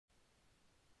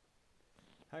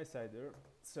Hi, Saidur.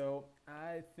 So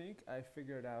I think I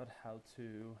figured out how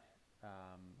to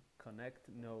connect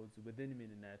nodes within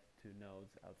Mininet to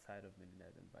nodes outside of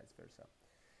Mininet and vice versa.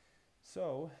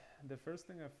 So the first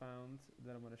thing I found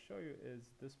that I'm going to show you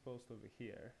is this post over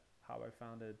here. How I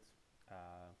found it,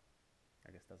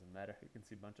 I guess doesn't matter. You can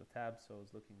see a bunch of tabs, so I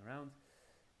was looking around.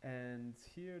 And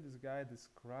here this guy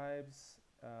describes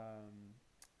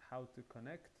how to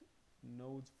connect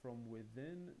nodes from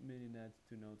within Mininet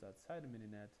to nodes outside of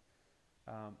Mininet,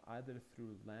 either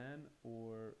through LAN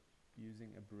or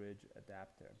using a bridge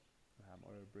adapter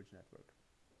or a bridge network.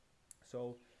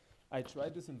 So I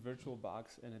tried this in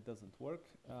VirtualBox and it doesn't work,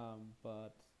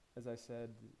 but as I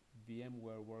said,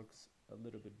 VMware works a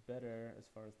little bit better as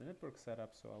far as the network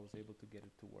setup, so I was able to get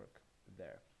it to work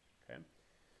there. Okay,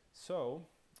 so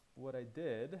what I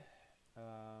did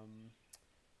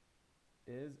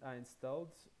is I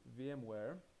installed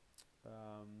VMware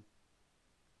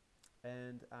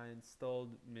and I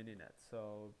installed Mininet.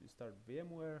 So you start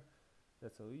VMware,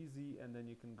 that's so easy, and then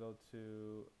you can go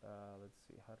to, let's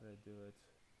see, how did I do it?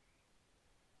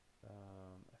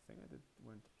 I think I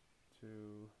went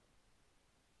to,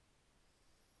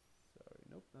 sorry,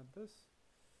 nope, not this.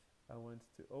 I went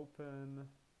to open,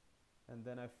 and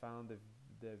then I found the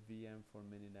VM for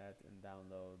Mininet and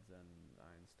downloads, and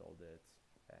I installed it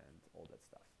and all that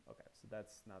stuff. Okay, so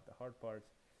that's not the hard part.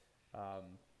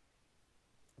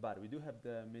 But we do have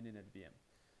the Mininet VM.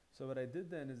 So what I did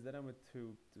then is that I went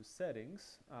to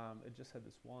settings. It just had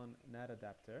this one NAT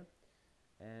adapter.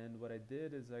 And what I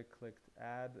did is I clicked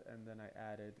add, and then I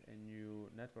added a new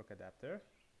network adapter,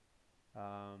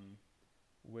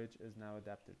 which is now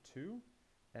adapter 2.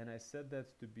 And I set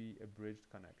that to be a bridged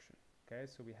connection. Okay,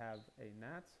 so we have a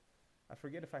NAT. I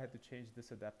forget if I had to change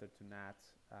this adapter to NAT.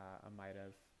 I might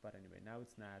have, but anyway, now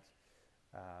it's NAT,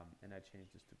 and I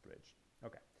changed this to bridge.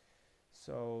 Okay.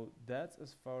 So that's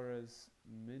as far as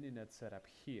Mininet setup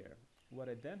here. What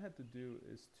I then had to do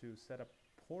is to set up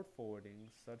port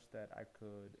forwarding such that I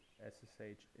could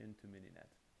SSH into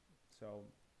Mininet. So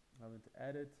I went to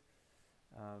edit,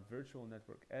 virtual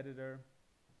network editor,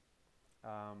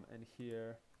 and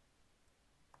here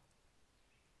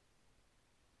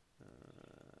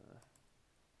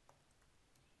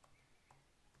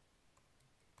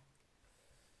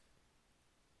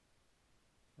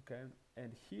okay,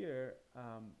 and here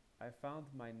I found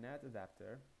my NAT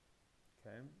adapter.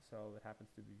 Okay, so it happens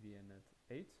to be VNet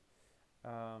 8.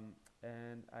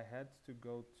 And I had to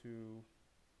go to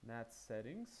NAT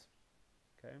settings,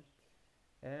 okay,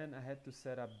 and I had to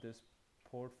set up this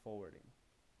port forwarding,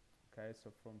 okay,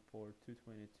 so from port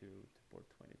 222 to port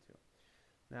 22.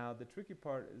 Now the tricky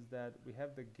part is that we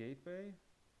have the gateway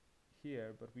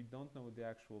here, but we don't know what the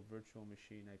actual virtual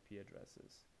machine IP address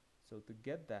is. So to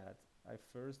get that, I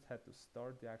first had to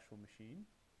start the actual machine.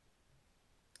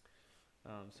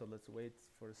 So let's wait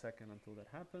for a second until that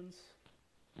happens.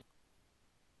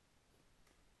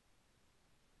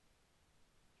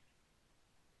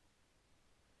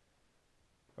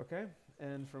 Okay,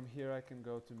 and from here I can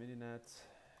go to Mininet.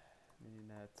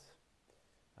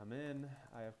 I'm in,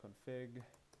 I have config.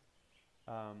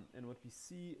 And what we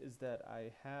see is that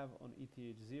I have on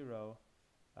ETH0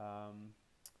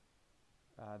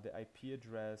 the IP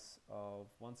address of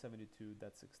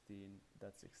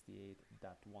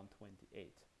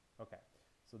 172.16.68.128. Okay,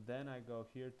 so then I go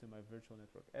here to my virtual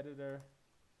network editor.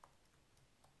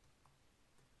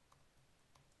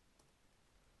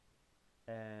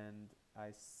 And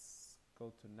I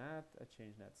go to NAT, I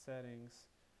change NAT settings,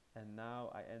 and now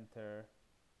I enter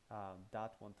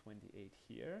 .128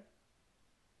 here.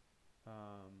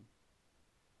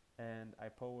 And I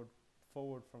forward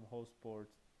from host port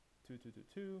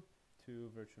 2222 to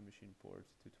virtual machine port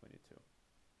 222.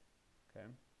 Okay.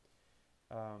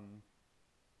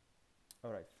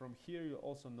 All right. From here, you'll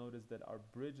also notice that our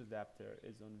bridge adapter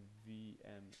is on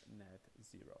VMnet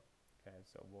 0. Okay,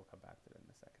 so we'll come back to that in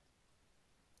a second.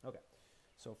 Okay,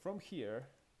 so from here,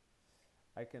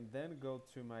 I can then go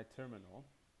to my terminal.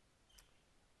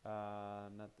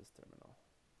 Not this terminal.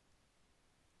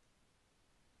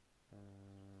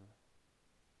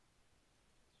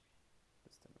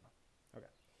 This terminal.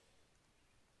 Okay.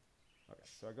 Okay,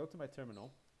 so I go to my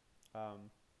terminal.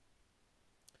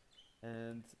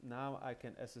 And now I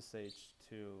can SSH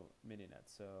to Mininet.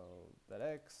 So that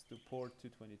X to port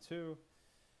 222,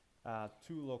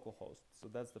 two local hosts. So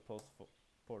that's the port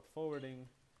forwarding,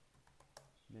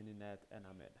 Mininet, and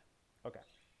I'm in. Okay.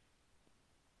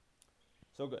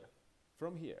 So good.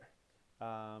 From here,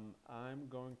 I'm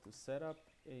going to set up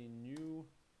a new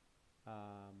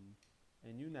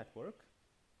network,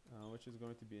 which is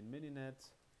going to be in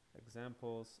Mininet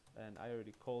examples, and I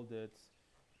already called it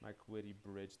my query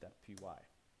bridge.py.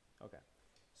 Okay,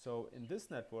 so in this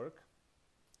network,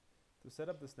 to set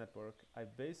up this network, I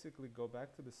basically go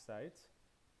back to the site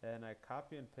and I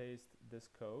copy and paste this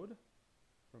code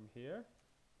from here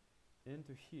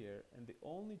into here, and the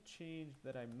only change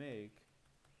that I make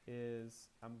is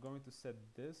I'm going to set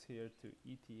this here to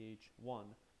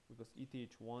ETH1 because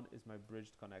ETH1 is my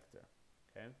bridged connector.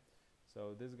 Okay,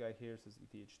 so this guy here says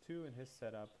ETH2 in his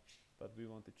setup, but we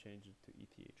want to change it to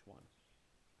ETH1.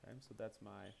 Okay, so that's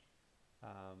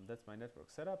my network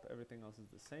setup. Everything else is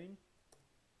the same.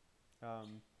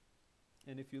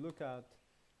 And if you look at,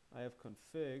 I have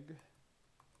config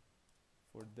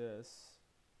for this.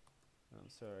 I'm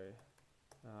sorry.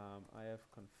 I have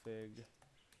config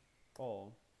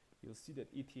all. You'll see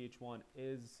that ETH1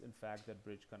 is in fact that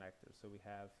bridge connector. So we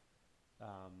have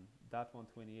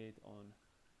 .128 on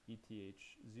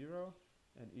ETH0,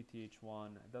 and ETH1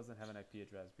 doesn't have an IP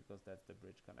address because that's the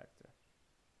bridge connector.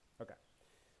 Okay,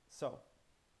 so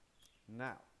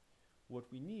now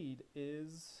what we need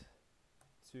is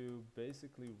to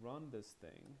basically run this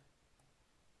thing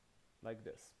like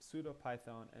this, sudo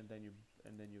python, and then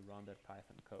you run that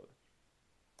Python code.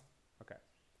 Okay,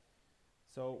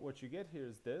 so what you get here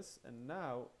is this, and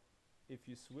now if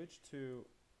you switch to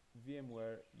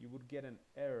VMware, you would get an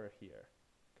error here.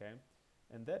 Okay,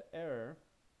 and that error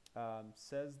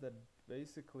says that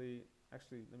basically,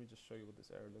 actually, let me just show you what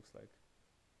this error looks like.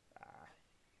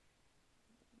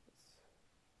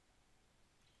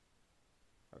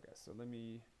 Okay, so let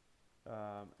me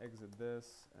exit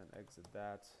this and exit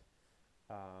that,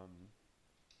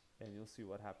 and you'll see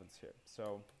what happens here.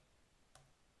 So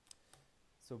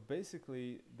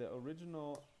basically, the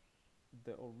original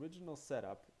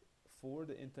setup for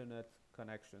the internet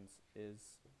connections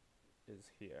is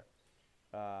here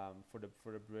for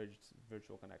the bridged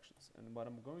virtual connections. And what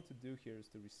I'm going to do here is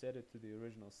to reset it to the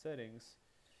original settings,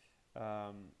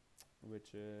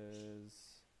 which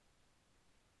is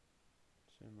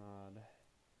chmod.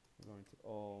 We're going to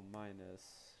all minus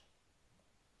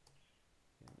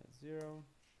VMnet0.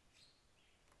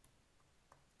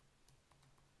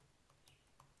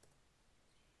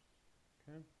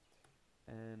 Okay,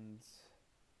 and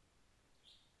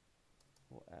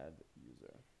we'll add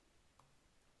user.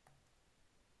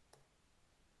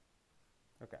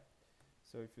 Okay,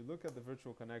 so if you look at the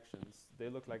virtual connections, they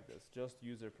look like this, just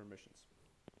user permissions.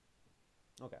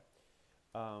 Okay,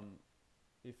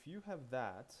 if you have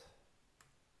that,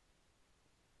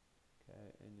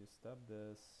 okay, and you stop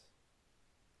this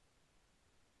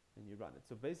and you run it.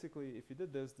 So basically, if you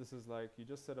did this, this is like you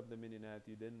just set up the Mininet,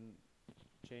 you didn't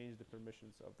change the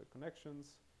permissions of the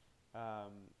connections.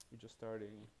 You're just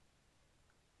starting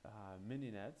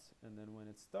Mininet, and then when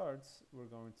it starts, we're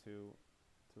going to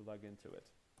log into it.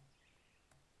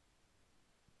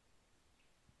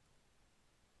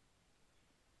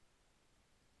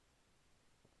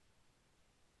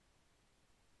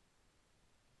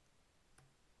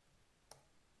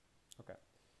 Okay.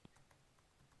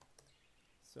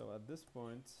 So at this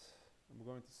point, I'm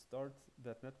going to start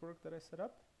that network that I set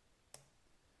up.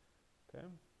 Okay.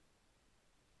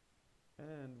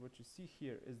 And what you see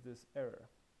here is this error.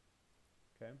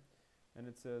 Okay. And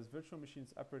it says virtual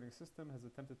machine's operating system has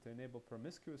attempted to enable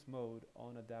promiscuous mode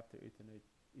on adapter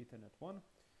Ethernet 1.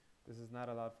 This is not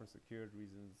allowed for security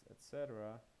reasons,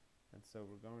 etc. And so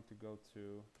we're going to go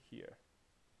to here.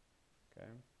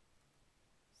 Okay.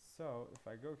 So if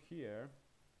I go here,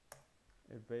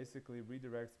 it basically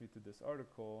redirects me to this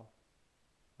article,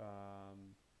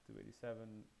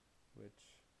 287,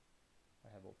 which I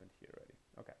have opened here already.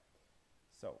 Okay.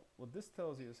 So what this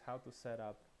tells you is how to set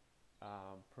up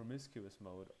promiscuous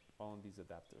mode on these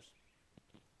adapters.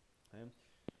 Okay.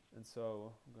 And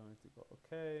so I'm going to go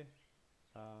OK.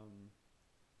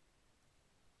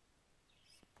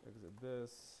 Exit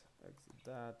this, exit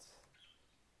that,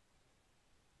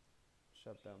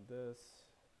 shut down this.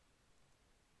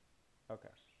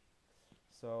 Okay.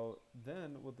 So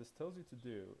then what this tells you to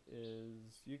do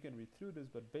is you can read through this,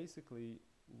 but basically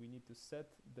we need to set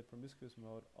the promiscuous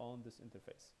mode on this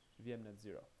interface,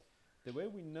 VMnet0. The way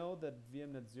we know that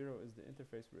VMnet0 is the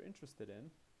interface we're interested in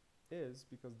is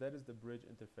because that is the bridge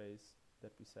interface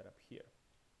that we set up here.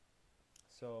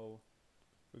 So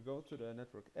if we go to the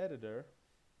network editor,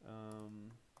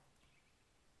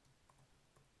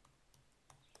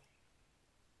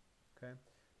 okay,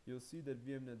 you'll see that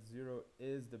VMnet0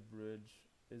 is the bridge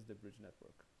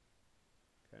network.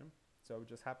 Okay, so it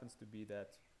just happens to be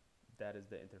that that is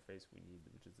the interface we need,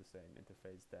 which is the same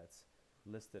interface that's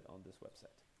listed on this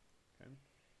website. Okay,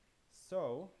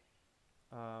 so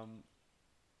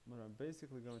what I'm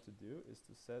basically going to do is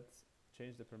to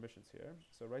change the permissions here.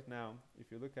 So right now,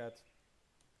 if you look at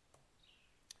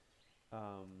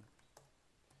um,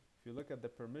 if you look at the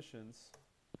permissions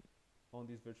on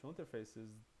these virtual interfaces,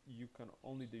 you can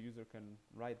only the user can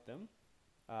write them.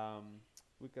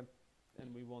 We can,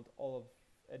 and we want all of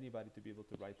anybody to be able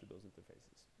to write to those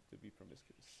interfaces to be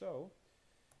promiscuous. So,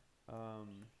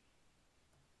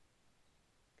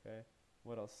 okay,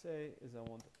 what I'll say is I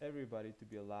want everybody to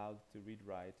be allowed to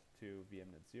read-write to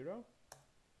VMnet0,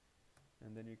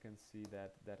 and then you can see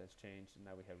that that has changed, and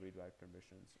now we have read-write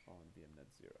permissions on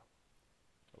VMnet0.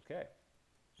 Okay,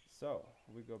 so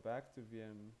we go back to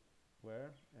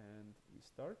VMware and we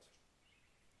start.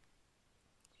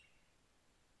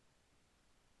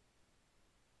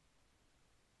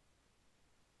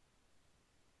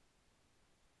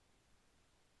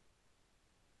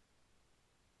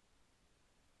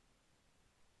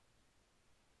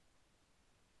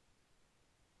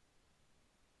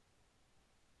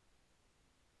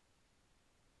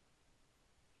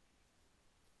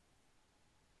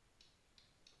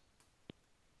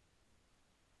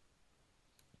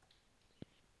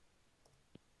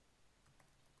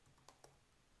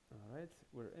 All right,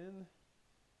 we're in.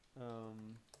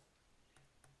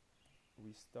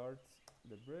 We start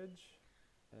the bridge,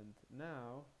 and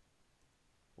now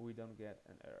we don't get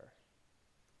an error.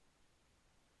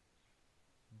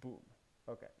 Boom.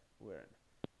 Okay, we're in.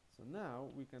 So now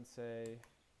we can say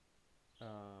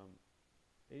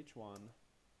h1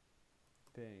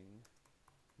 ping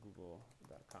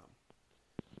google.com.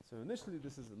 So initially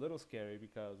this is a little scary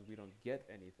because we don't get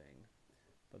anything,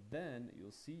 but then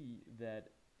you'll see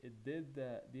that it did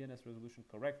the DNS resolution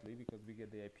correctly because we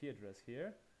get the IP address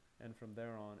here, and from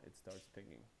there on it starts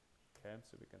pinging. Okay,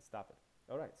 so we can stop it.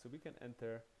 All right, so we can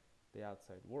enter the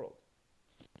outside world.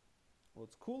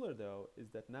 What's cooler though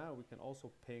is that now we can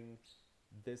also ping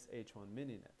this H1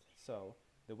 Mininet. So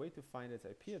the way to find its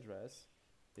IP address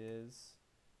is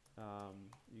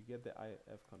you get the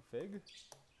ifconfig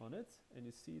on it, and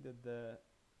you see that the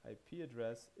IP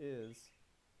address is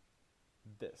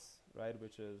this, right,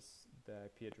 which is the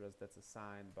IP address that's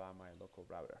assigned by my local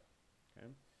router. Okay,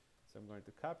 so I'm going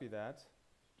to copy that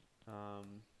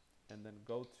and then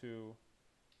go to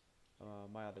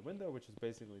my other window, which is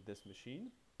basically this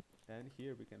machine, and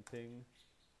here we can ping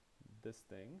this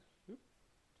thing. Oops,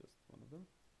 just one of them,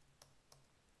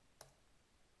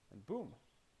 and boom,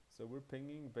 so we're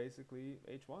pinging basically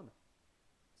H1.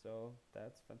 So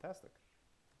that's fantastic.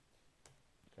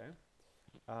 Okay,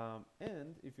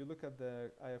 and if you look at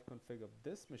the ifconfig of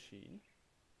this machine,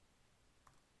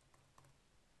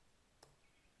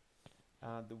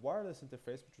 the wireless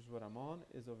interface, which is what I'm on,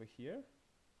 is over here.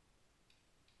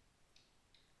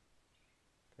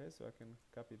 Okay, so I can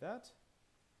copy that,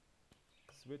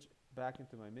 switch back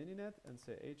into my Mininet and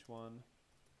say H1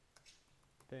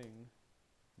 ping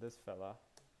this fella.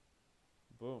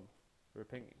 Boom, we're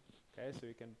pinging. Okay, so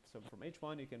you can, so from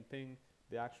H1 you can ping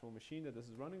the actual machine that this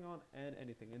is running on and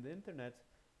anything in the internet,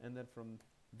 and then from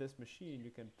this machine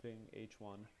you can ping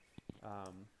H1.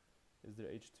 Is there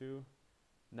H2?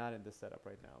 Not in this setup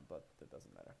right now, but that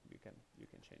doesn't matter. You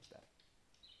can change that.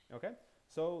 Okay,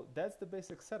 so that's the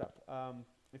basic setup.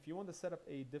 If you want to set up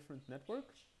a different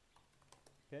network,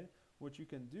 okay, what you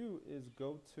can do is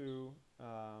go to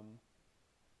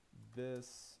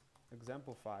this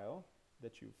example file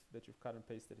that you've cut and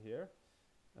pasted here.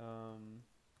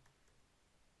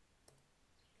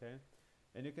 Okay,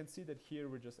 and you can see that here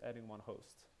we're just adding one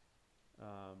host,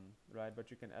 right?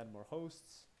 But you can add more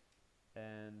hosts,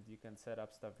 and you can set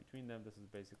up stuff between them. This is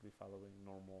basically following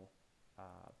normal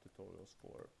tutorials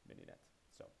for Mininet,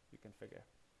 so you can figure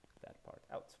that part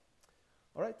out.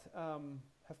 All right,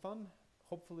 have fun.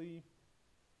 Hopefully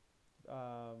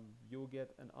you'll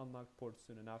get an unlocked port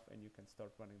soon enough and you can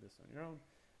start running this on your own,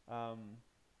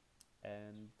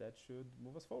 and that should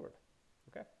move us forward.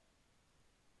 Okay.